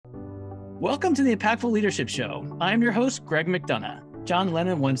Welcome to the Impactful Leadership Show. I'm your host, Greg McDonough. John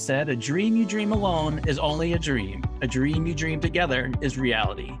Lennon once said, "A dream you dream alone is only a dream. A dream you dream together is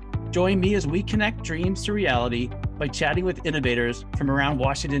reality." Join me as we connect dreams to reality by chatting with innovators from around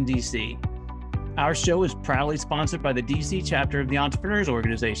Washington, D.C. Our show is proudly sponsored by the D.C. chapter of the Entrepreneurs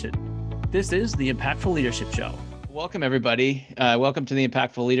Organization. This is the Impactful Leadership Show. Welcome, everybody. Welcome to the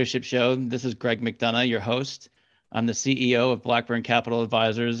Impactful Leadership Show. This is Greg McDonough, your host. I'm the CEO of Blackburn Capital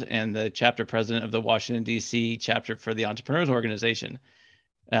Advisors and the chapter president of the Washington, D.C. chapter for the Entrepreneurs Organization.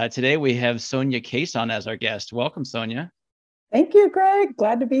 Today, we have Sonja Caison as our guest. Welcome, Sonja. Thank you, Greg.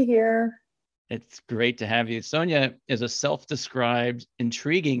 Glad to be here. It's great to have you. Sonja is a self-described,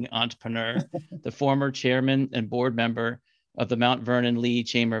 intriguing entrepreneur, the former chairman and board member of the Mount Vernon Lee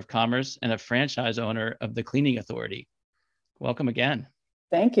Chamber of Commerce and a franchise owner of the Cleaning Authority. Welcome again.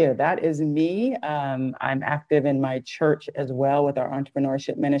 Thank you. That is me. I'm active in my church as well with our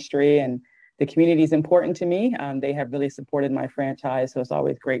entrepreneurship ministry, and the community is important to me. They have really supported my franchise, so it's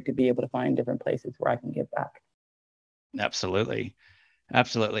always great to be able to find different places where I can give back. Absolutely.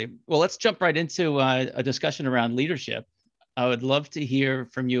 Absolutely. Well, let's jump right into a discussion around leadership. I would love to hear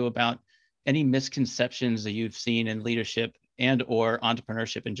from you about any misconceptions that you've seen in leadership and or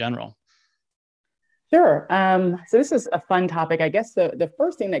entrepreneurship in general. Sure. So this is a fun topic. I guess the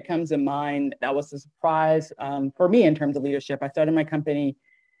first thing that comes to mind that was a surprise for me in terms of leadership. I started my company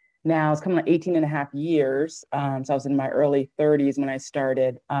now, it's coming on 18 and a half years. So I was in my early 30s when I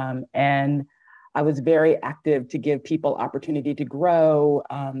started. And I was very active to give people opportunity to grow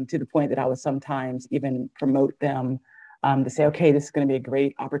to the point that I would sometimes even promote them to say, okay, this is going to be a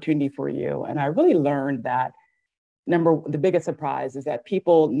great opportunity for you. And I really learned that the biggest surprise is that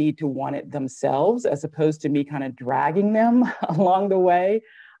people need to want it themselves as opposed to me kind of dragging them along the way.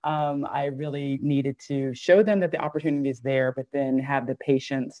 I really needed to show them that the opportunity is there, but then have the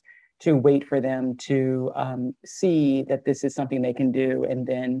patience to wait for them to see that this is something they can do, and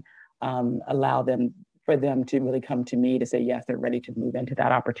then allow them for them to really come to me to say, yes, they're ready to move into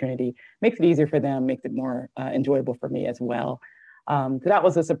that opportunity. Makes it easier for them, makes it more enjoyable for me as well. So that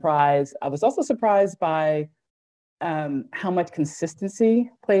was a surprise. I was also surprised by how much consistency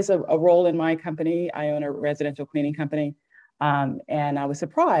plays a role in my company. I own a residential cleaning company. And I was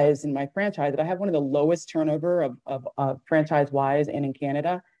surprised in my franchise that I have one of the lowest turnover of franchise-wise and in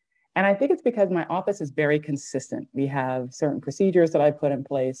Canada. And I think it's because my office is very consistent. We have certain procedures that I put in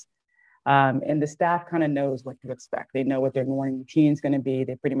place. And the staff kind of knows what to expect. They know what their morning routine is going to be.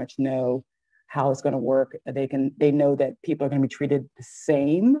 They pretty much know how it's going to work. They know that people are going to be treated the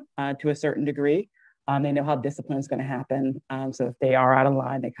same to a certain degree. They know how discipline is going to happen. So if they are out of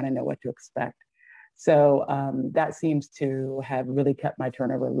line, they kind of know what to expect. So that seems to have really kept my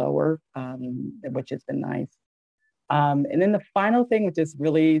turnover lower, which has been nice. And then the final thing, which is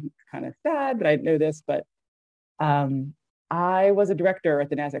really kind of sad, but I know this, but I was a director at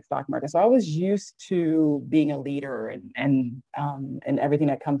the NASDAQ stock market. So I was used to being a leader and everything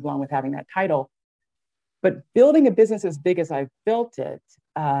that comes along with having that title. But building a business as big as I've built it,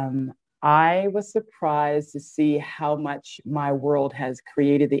 I was surprised to see how much my world has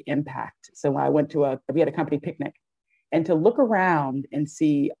created the impact. So when I went we had a company picnic, and to look around and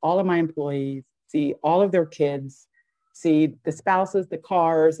see all of my employees, see all of their kids, see the spouses, the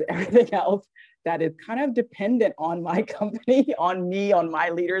cars, everything else that is kind of dependent on my company, on me, on my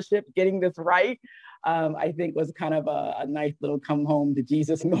leadership, getting this right, I think was kind of a nice little come home to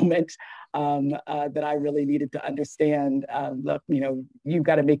Jesus moment that I really needed to understand. Look, you've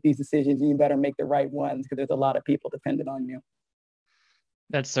got to make these decisions, and you better make the right ones because there's a lot of people dependent on you.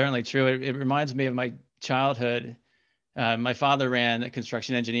 That's certainly true. It reminds me of my childhood. My father ran a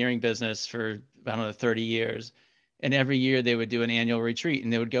construction engineering business for, I don't know, 30 years. And every year they would do an annual retreat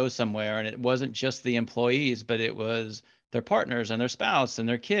and they would go somewhere. And it wasn't just the employees, but it was their partners and their spouse and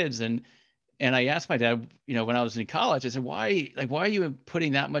their kids. And I asked my dad, when I was in college, I said, why are you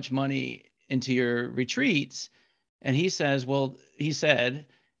putting that much money into your retreats? And he said,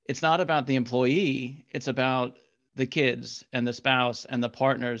 it's not about the employee, it's about the kids and the spouse and the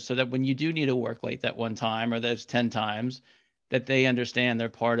partners, so that when you do need to work late that one time or those 10 times, that they understand they're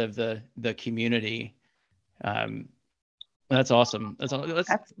part of the community. That's awesome.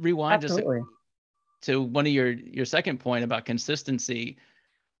 Let's rewind to one of your second point about consistency.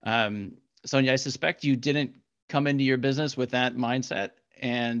 Sonja, I suspect you didn't come into your business with that mindset,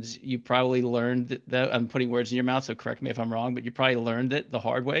 and you probably learned that. I'm putting words in your mouth, so correct me if I'm wrong, but you probably learned it the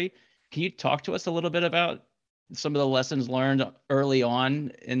hard way. Can you talk to us a little bit about some of the lessons learned early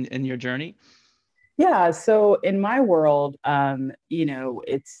on in your journey? Yeah. So in my world,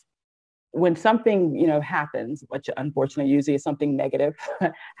 when something, happens, which unfortunately usually is something negative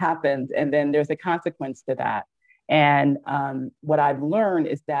happens, and then there's a consequence to that. And what I've learned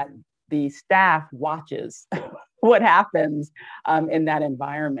is that the staff watches what happens in that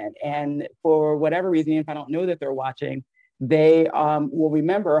environment. And for whatever reason, if I don't know that they're watching, they will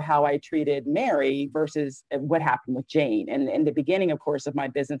remember how I treated Mary versus what happened with Jane. And in the beginning, of course, of my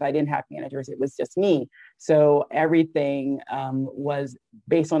business, I didn't have managers. It was just me. So everything was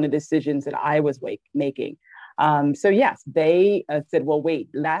based on the decisions that I was making. So yes, they said, well, wait,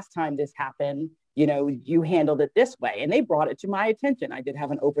 last time this happened, you handled it this way. And they brought it to my attention. I did have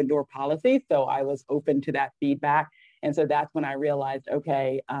an open door policy, so I was open to that feedback. And so that's when I realized,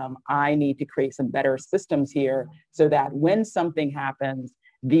 okay, I need to create some better systems here so that when something happens,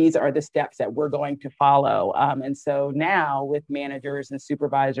 these are the steps that we're going to follow. And so now with managers and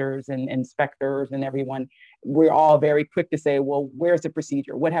supervisors and inspectors and everyone, we're all very quick to say, well, where's the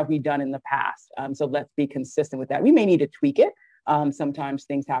procedure? What have we done in the past? So let's be consistent with that. We may need to tweak it. Sometimes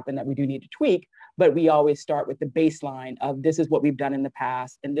things happen that we do need to tweak, but we always start with the baseline of this is what we've done in the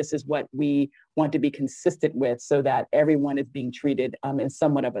past, and this is what we want to be consistent with so that everyone is being treated in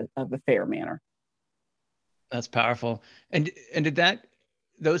somewhat of a fair manner. That's powerful. And did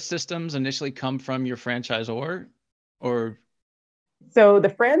those systems initially come from your franchisor, or? So the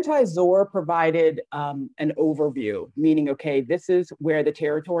franchisor provided an overview, meaning, okay, this is where the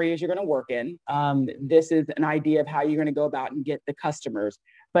territory is you're going to work in. This is an idea of how you're going to go about and get the customers.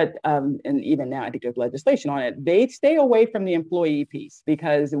 But, and even now, I think there's legislation on it, they stay away from the employee piece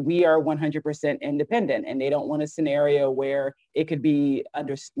because we are 100% independent, and they don't want a scenario where it could be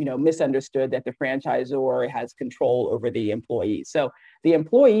misunderstood that the franchisor has control over the employees. So the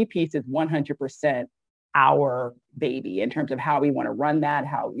employee piece is 100% our baby in terms of how we want to run that,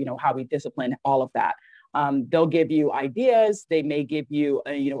 how we discipline, all of that. They'll give you ideas. They may give you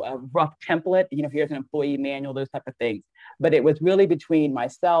a rough template, here's an employee manual, those type of things. But it was really between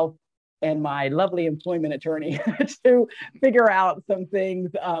myself and my lovely employment attorney to figure out some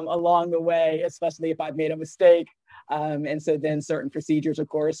things along the way, especially if I've made a mistake. And so then certain procedures, of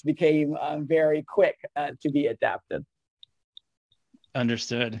course, became very quick to be adapted.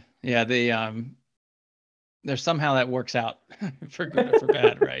 Understood. Yeah, there's somehow that works out for good or for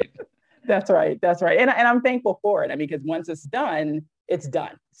bad, right? That's right. That's right. And I'm thankful for it. I mean, because once it's done, it's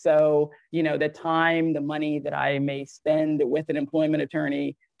done. So, the time, the money that I may spend with an employment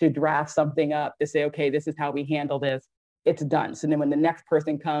attorney to draft something up to say, okay, this is how we handle this, it's done. So then when the next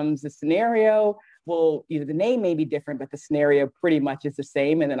person comes, the scenario will, the name may be different, but the scenario pretty much is the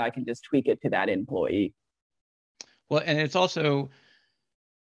same. And then I can just tweak it to that employee. Well, and it's also,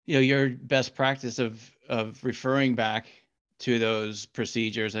 your best practice of referring back to those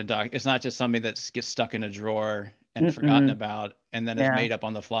procedures and it's not just something that gets stuck in a drawer and forgotten about and then is made up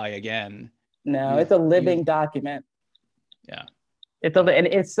on the fly again. No, it's a living document. Yeah.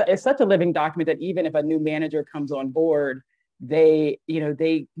 It's such a living document that even if a new manager comes on board, they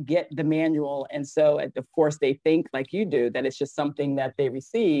get the manual. And so of course they think like you do, that it's just something that they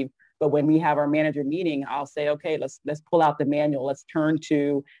receive. But when we have our manager meeting, I'll say, okay, let's pull out the manual. Let's turn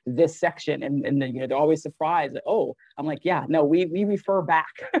to this section. And then, they're always surprised. Oh, I'm like, yeah, no, we refer back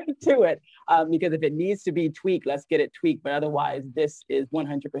to it because if it needs to be tweaked, let's get it tweaked. But otherwise, this is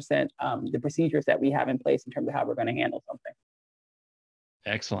 100% the procedures that we have in place in terms of how we're going to handle something.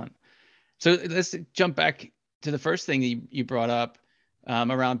 Excellent. So let's jump back to the first thing you brought up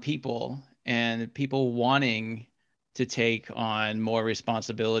around people and people wanting to take on more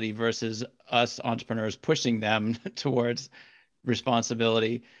responsibility versus us entrepreneurs pushing them towards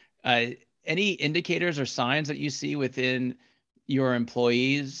responsibility. Any indicators or signs that you see within your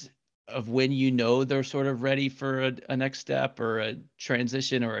employees of when they're sort of ready for a next step or a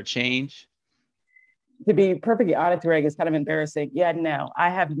transition or a change? To be perfectly honest, Greg, it's kind of embarrassing. Yeah, no, I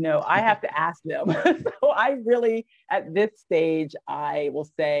have to ask them. So I really, at this stage, I will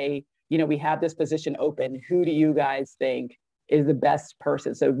say, we have this position open. Who do you guys think is the best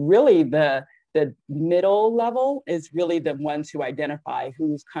person? So really the middle level is really the ones who identify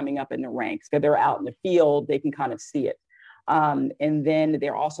who's coming up in the ranks because they're out in the field, they can kind of see it. And then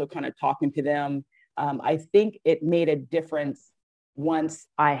they're also kind of talking to them. I think it made a difference once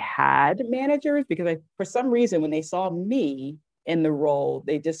I had managers because for some reason, when they saw me in the role,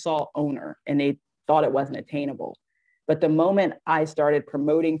 they just saw owner and they thought it wasn't attainable. But the moment I started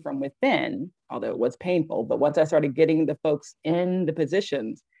promoting from within, although it was painful, but once I started getting the folks in the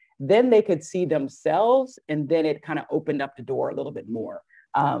positions, then they could see themselves. And then it kind of opened up the door a little bit more.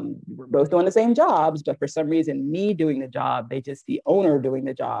 We're both doing the same jobs, but for some reason, me doing the job, they just see owner doing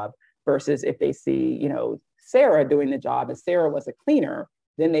the job versus if they see, Sarah doing the job and Sarah was a cleaner,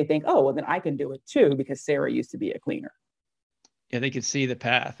 then they think, oh, well, then I can do it too because Sarah used to be a cleaner. Yeah, they could see the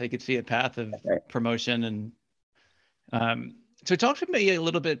path. They could see a path of Right. promotion. And so talk to me a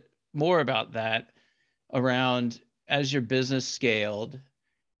little bit more about that around as your business scaled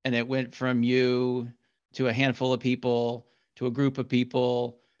and it went from you to a handful of people to a group of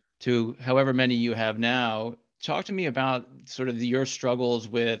people to however many you have now. Talk to me about sort of your struggles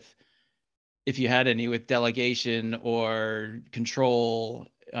with, if you had any, with delegation or control.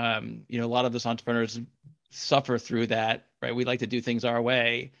 A lot of us entrepreneurs suffer through that, right? We like to do things our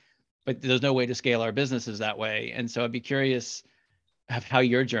way, but there's no way to scale our businesses that way. And so I'd be curious of how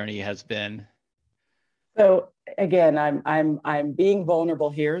your journey has been. So again, I'm being vulnerable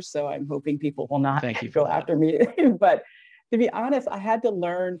here, so I'm hoping people will not Thank you for go that. after me. But to be honest, I had to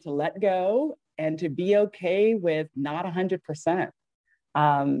learn to let go and to be okay with not 100%.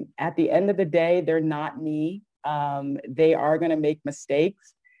 At the end of the day, they're not me. They are going to make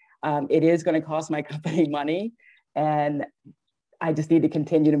mistakes. It is going to cost my company money, and I just need to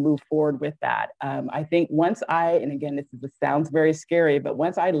continue to move forward with that. I think once and again, this sounds very scary, but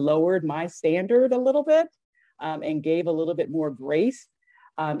once I lowered my standard a little bit and gave a little bit more grace,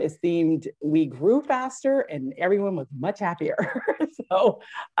 it seemed we grew faster and everyone was much happier. So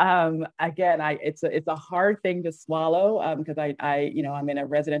again, it's a hard thing to swallow because I'm in a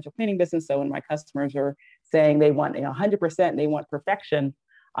residential cleaning business. So when my customers are saying they want 100%, they want perfection,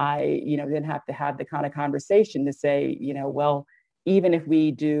 I then have to have the kind of conversation to say, well, even if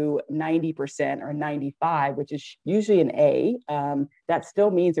we do 90% or 95, which is usually an A, that still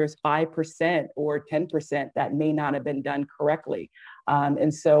means there's 5% or 10% that may not have been done correctly.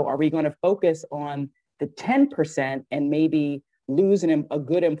 And so are we going to focus on the 10% and maybe lose a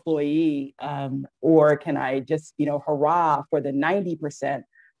good employee? Or can I just, hurrah for the 90%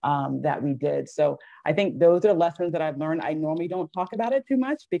 that we did? So I think those are lessons that I've learned. I normally don't talk about it too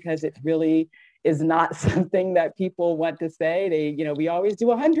much because it really is not something that people want to say. We always do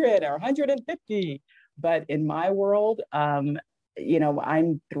 100 or 150. But in my world, I'm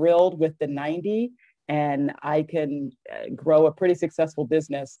thrilled with the 90 and I can grow a pretty successful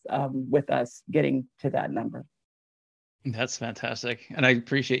business with us getting to that number. That's fantastic. And I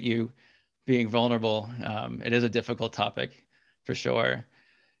appreciate you being vulnerable. It is a difficult topic for sure.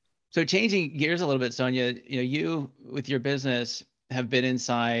 So changing gears a little bit, Sonja, you with your business have been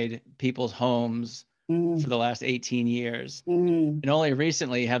inside people's homes for the last 18 years. Mm. And only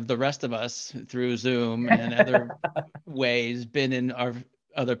recently have the rest of us through Zoom and other ways been in our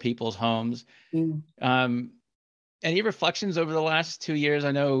other people's homes. Mm. Any reflections over the last 2 years?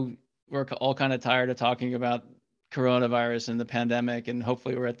 I know we're all kind of tired of talking about coronavirus and the pandemic, and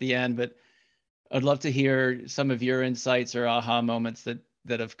hopefully we're at the end, but I'd love to hear some of your insights or aha moments that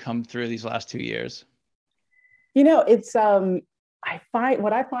have come through these last 2 years. It's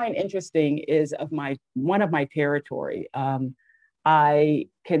what I find interesting is one of my territory. I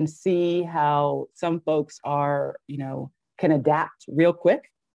can see how some folks can adapt real quick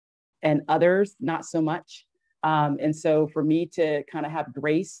and others not so much. And so for me to kind of have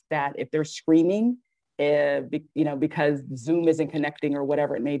grace that if they're screaming, because Zoom isn't connecting or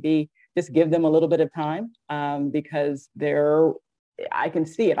whatever it may be, just give them a little bit of time because I can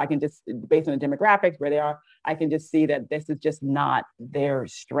see it. I can just, based on the demographics where they are, I can just see that this is just not their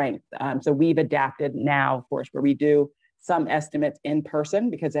strength. So we've adapted now, of course, where we do some estimates in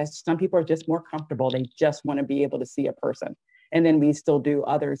person because some people are just more comfortable. They just want to be able to see a person. And then we still do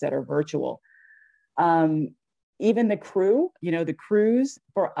others that are virtual. Even the crew, the crews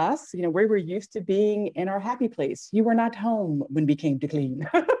for us, we were used to being in our happy place. You were not home when we came to clean.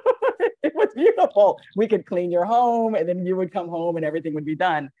 It was beautiful. We could clean your home and then you would come home and everything would be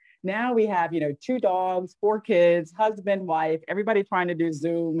done. Now we have, 2 dogs, 4 kids, husband, wife, everybody trying to do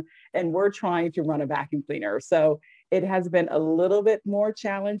Zoom, and we're trying to run a vacuum cleaner. So it has been a little bit more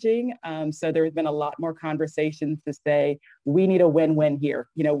challenging. So there's been a lot more conversations to say, we need a win-win here.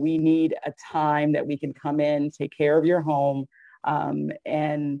 We need a time that we can come in, take care of your home.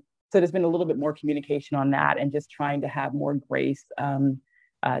 And so there's been a little bit more communication on that and just trying to have more grace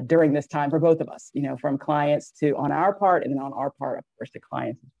during this time for both of us, from clients to on our part and then on our part, of course, to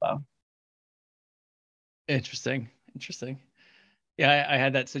clients as well. Interesting. Yeah, I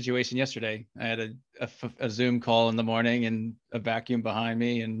had that situation yesterday. I had a Zoom call in the morning and a vacuum behind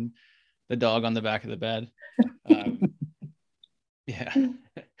me and the dog on the back of the bed. Yeah.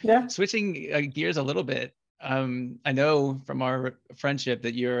 Yeah. Switching gears a little bit. I know from our friendship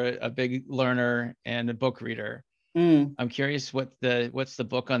that you're a big learner and a book reader. I'm curious what's the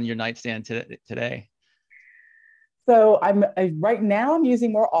book on your nightstand today? So right now I'm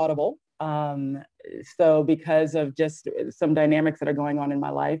using more Audible. So because of just some dynamics that are going on in my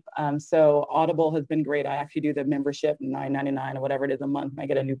life. So Audible has been great. I actually do the membership, $9.99 or whatever it is a month. I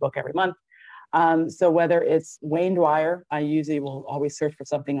get a new book every month. So whether it's Wayne Dwyer, I usually will always search for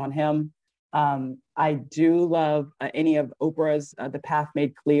something on him. I do love any of Oprah's The Path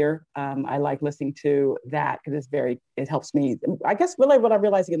Made Clear. I like listening to that because it helps me. I guess really what I'm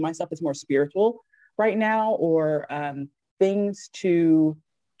realizing in myself is more spiritual right now, or things to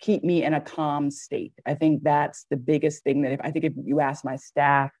keep me in a calm state. I think that's the biggest thing that if you ask my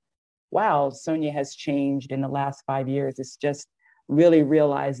staff, wow, Sonja has changed in the last 5 years. It's just really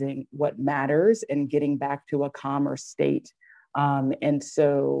realizing what matters and getting back to a calmer state. And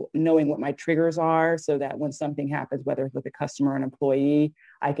so knowing what my triggers are so that when something happens, whether it's with a customer or an employee,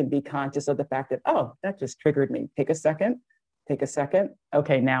 I can be conscious of the fact that, oh, that just triggered me. Take a second.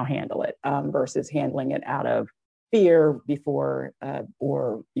 Okay, now handle it, versus handling it out of fear before,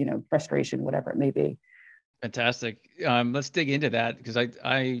 or, frustration, whatever it may be. Fantastic. Let's dig into that because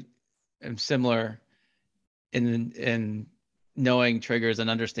I am similar in knowing triggers and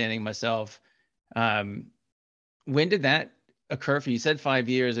understanding myself. When did that occur for you? You said 5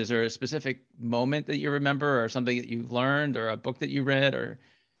 years. Is there a specific moment that you remember, or something that you learned, or a book that you read,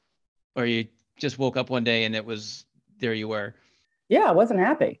 or you just woke up one day and it was there you were? Yeah, I wasn't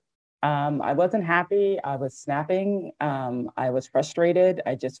happy. I wasn't happy. I was snapping. I was frustrated.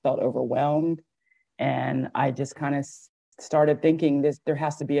 I just felt overwhelmed. And I just kind of started thinking there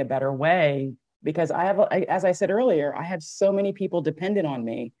has to be a better way, because as I said earlier, I have so many people dependent on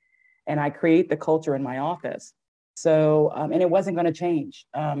me, and I create the culture in my office. So, and it wasn't going to change.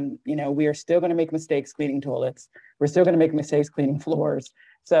 We are still going to make mistakes cleaning toilets. We're still going to make mistakes cleaning floors.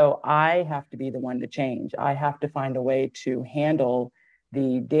 So I have to be the one to change. I have to find a way to handle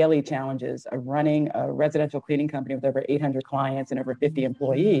the daily challenges of running a residential cleaning company with over 800 clients and over 50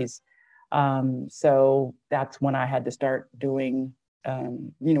 employees. So that's when I had to start doing,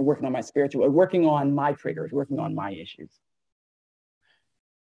 working on my working on my triggers, working on my issues.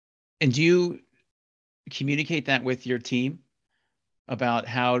 And do you communicate that with your team about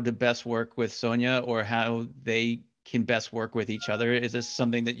how to best work with Sonja, or how they can best work with each other? Is this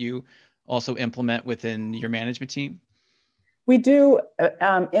something that you also implement within your management team? We do,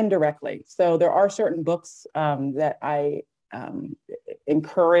 indirectly. So there are certain books that I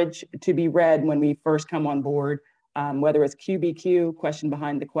encourage to be read when we first come on board, whether it's QBQ, Question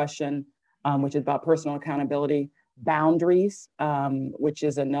Behind the Question, which is about personal accountability, Boundaries, which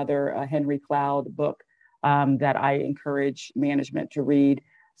is another Henry Cloud book that I encourage management to read.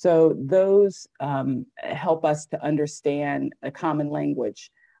 So those help us to understand a common language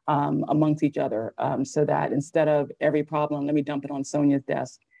amongst each other, so that instead of every problem, let me dump it on Sonja's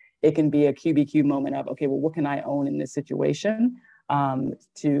desk, it can be a QBQ moment of, okay, well, what can I own in this situation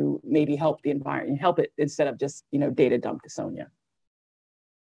to maybe help the environment, help it, instead of just, data dump to Sonja.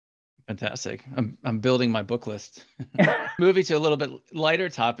 Fantastic. I'm building my book list. Moving to a little bit lighter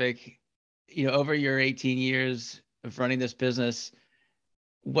topic, over your 18 years of running this business,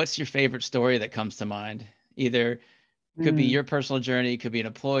 what's your favorite story that comes to mind? Either could be your personal journey, could be an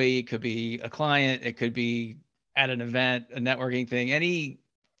employee, could be a client, it could be at an event, a networking thing.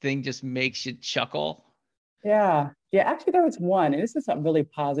 Anything just makes you chuckle? Yeah. Yeah. Actually, there was one, and this is a really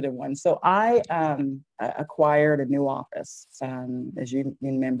positive one. So I acquired a new office, as you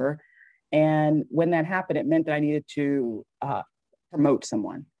remember. And when that happened, it meant that I needed to promote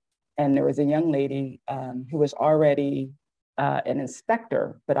someone. And there was a young lady who was already an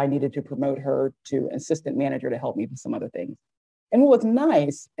inspector, but I needed to promote her to assistant manager to help me with some other things. And what was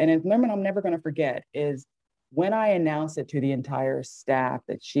nice, and a moment I'm never going to forget, is when I announced it to the entire staff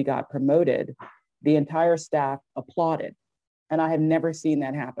that she got promoted, the entire staff applauded. And I have never seen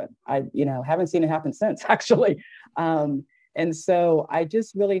that happen. I, haven't seen it happen since, actually. And so I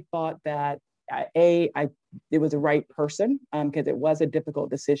just really thought that it was the right person, because it was a difficult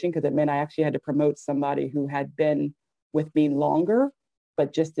decision, because it meant I actually had to promote somebody who had been with me longer,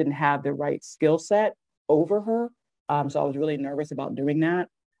 but just didn't have the right skill set over her. So I was really nervous about doing that.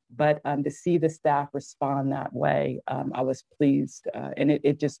 But to see the staff respond that way, I was pleased. And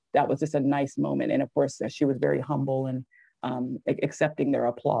that was just a nice moment. And of course, she was very humble and accepting their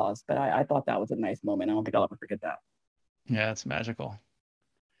applause. But I thought that was a nice moment. I don't think I'll ever forget that. Yeah, it's magical.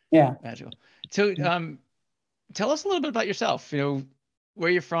 Yeah. Magical. So tell us a little bit about yourself, where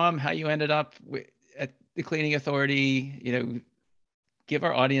you're from, how you ended up at the Cleaning Authority, give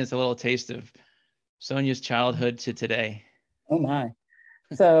our audience a little taste of Sonja's childhood to today. Oh my.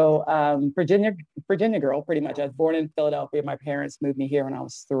 So Virginia girl, pretty much. I was born in Philadelphia. My parents moved me here when I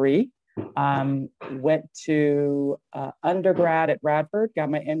was 3. Went to undergrad at Radford, got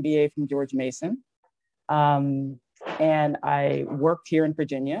my MBA from George Mason. And I worked here in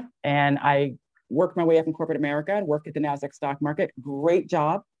Virginia, and I worked my way up in corporate America and worked at the NASDAQ stock market. Great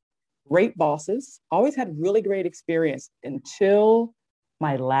job, great bosses, always had really great experience until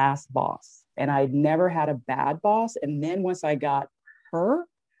my last boss. And I'd never had a bad boss. And then once I got her,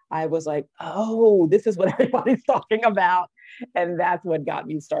 I was like, oh, this is what everybody's talking about. And that's what got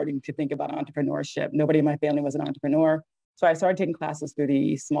me starting to think about entrepreneurship. Nobody in my family was an entrepreneur. So I started taking classes through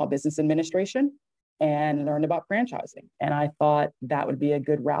the Small Business Administration and learned about franchising. And I thought that would be a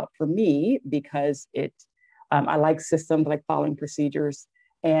good route for me because I like systems, like following procedures,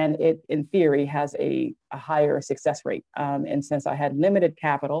 and it, in theory, has a higher success rate. And since I had limited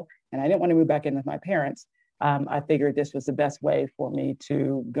capital and I didn't want to move back in with my parents, I figured this was the best way for me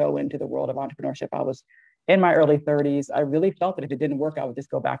to go into the world of entrepreneurship. I was in my early 30s. I really felt that if it didn't work, I would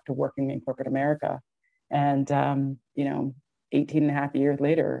just go back to working in corporate America. And, 18 and a half years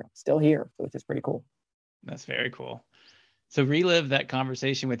later, still here. So it's just pretty cool. That's very cool. So relive that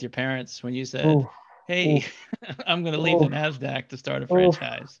conversation with your parents when you said, Ooh, hey, ooh, I'm going to leave the ooh, NASDAQ to start a ooh.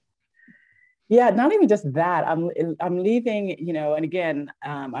 franchise. Yeah, not even just that. I'm leaving, and again,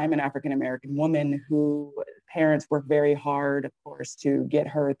 I'm an African American woman who parents worked very hard, of course, to get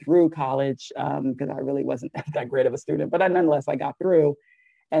her through college because I really wasn't that great of a student, but nonetheless, I got through.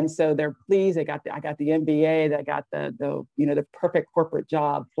 And so they're pleased. I got the MBA. That got the perfect corporate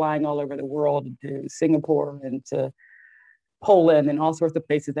job, flying all over the world to Singapore and to Poland and all sorts of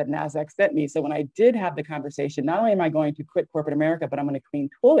places that NASDAQ sent me. So when I did have the conversation, not only am I going to quit corporate America, but I'm going to clean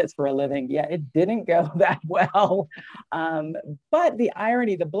toilets for a living. Yeah, it didn't go that well. Um, but the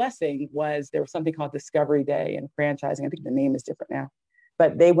irony, the blessing was there was something called Discovery Day in franchising. I think the name is different now.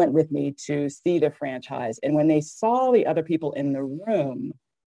 But they went with me to see the franchise. And when they saw the other people in the room,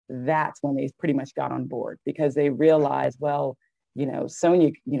 that's when they pretty much got on board because they realized, well,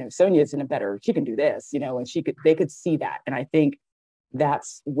 Sonja's in a better, she can do this, and they could see that. And I think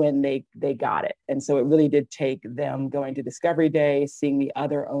that's when they got it. And so it really did take them going to Discovery Day, seeing the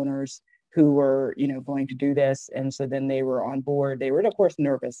other owners who were, going to do this. And so then they were on board. They were, of course,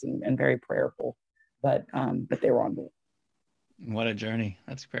 nervous and very prayerful, but they were on board. What a journey.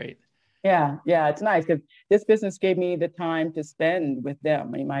 That's great. Yeah, it's nice because this business gave me the time to spend with them.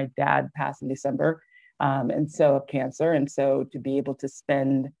 I mean, my dad passed in December, and so of cancer, and so to be able to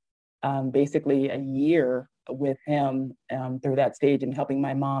spend basically a year with him through that stage and helping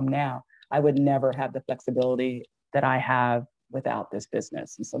my mom now, I would never have the flexibility that I have without this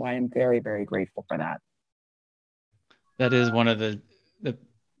business, and so I am very, very grateful for that. That is one of the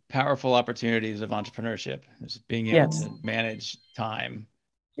powerful opportunities of entrepreneurship, is being able Yes, to manage time.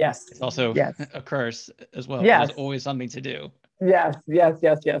 yes, It's also yes, a curse as well, because there's yes. always something to do. Yes.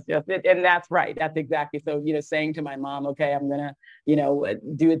 And that's right. That's exactly. So, saying to my mom, okay, I'm gonna,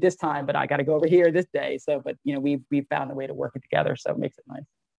 do it this time, but I got to go over here this day. So, but we've found a way to work it together. So it makes it nice.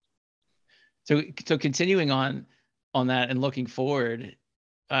 So continuing on that and looking forward,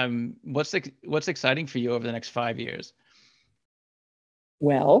 what's exciting for you over the next 5 years?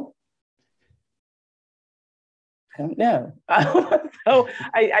 Well, I don't know. So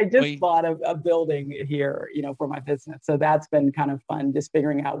I just Wait, thought of a building here, for my business. So that's been kind of fun, just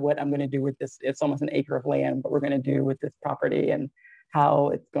figuring out what I'm going to do with this. It's almost an acre of land, what we're going to do with this property and how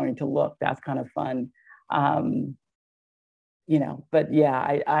it's going to look. That's kind of fun. Um, but yeah,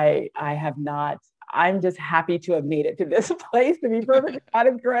 I have not. I'm just happy to have made it to this place. To be perfectly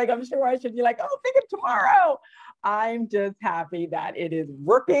honest, Greg, I'm sure I should be like, oh, think of tomorrow. I'm just happy that it is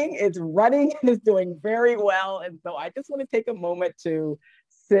working, it's running, and it's doing very well. And so I just want to take a moment to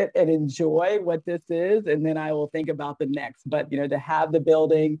sit and enjoy what this is, and then I will think about the next. But to have the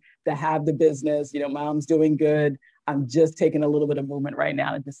building, to have the business, mom's doing good. I'm just taking a little bit of moment right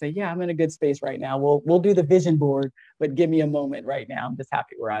now and just say, yeah, I'm in a good space right now. We'll do the vision board, but give me a moment right now. I'm just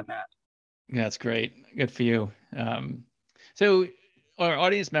happy where I'm at. yeah, that's great. Good for you. So our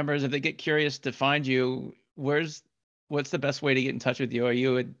audience members, if they get curious to find you, what's the best way to get in touch with you? Are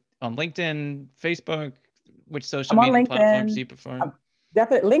you on LinkedIn, Facebook? Which social I'm on media platforms LinkedIn. do you prefer?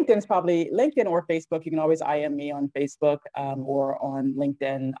 Definitely LinkedIn's probably LinkedIn or Facebook. You can always IM me on Facebook or on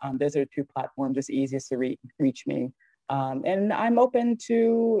LinkedIn. Those are two platforms just easiest to reach me. And I'm open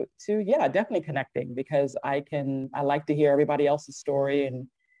to yeah, definitely connecting because I like to hear everybody else's story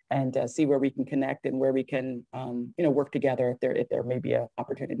and see where we can connect and where we can work together if there may be an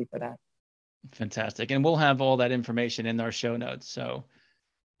opportunity for that. Fantastic. And we'll have all that information in our show notes. So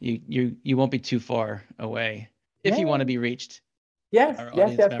you won't be too far away. If you want to Yeah. be reached, Yes, our yes,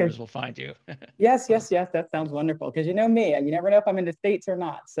 audience yes. members will find you. Yes. That sounds wonderful. Because you know me, and you never know if I'm in the States or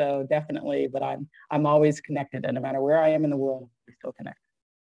not. So definitely, but I'm always connected, and no matter where I am in the world, we still connect.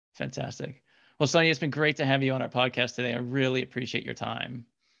 Fantastic. Well, Sonja, it's been great to have you on our podcast today. I really appreciate your time.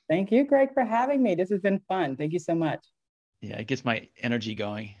 Thank you, Greg, for having me. This has been fun. Thank you so much. Yeah, it gets my energy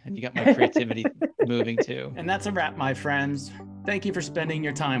going, and you got my creativity moving too. And that's a wrap, my friends. Thank you for spending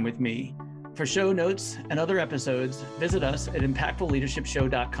your time with me. For show notes and other episodes, visit us at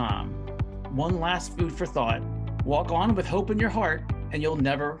impactfulleadershipshow.com. One last food for thought: walk on with hope in your heart, and you'll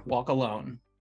never walk alone.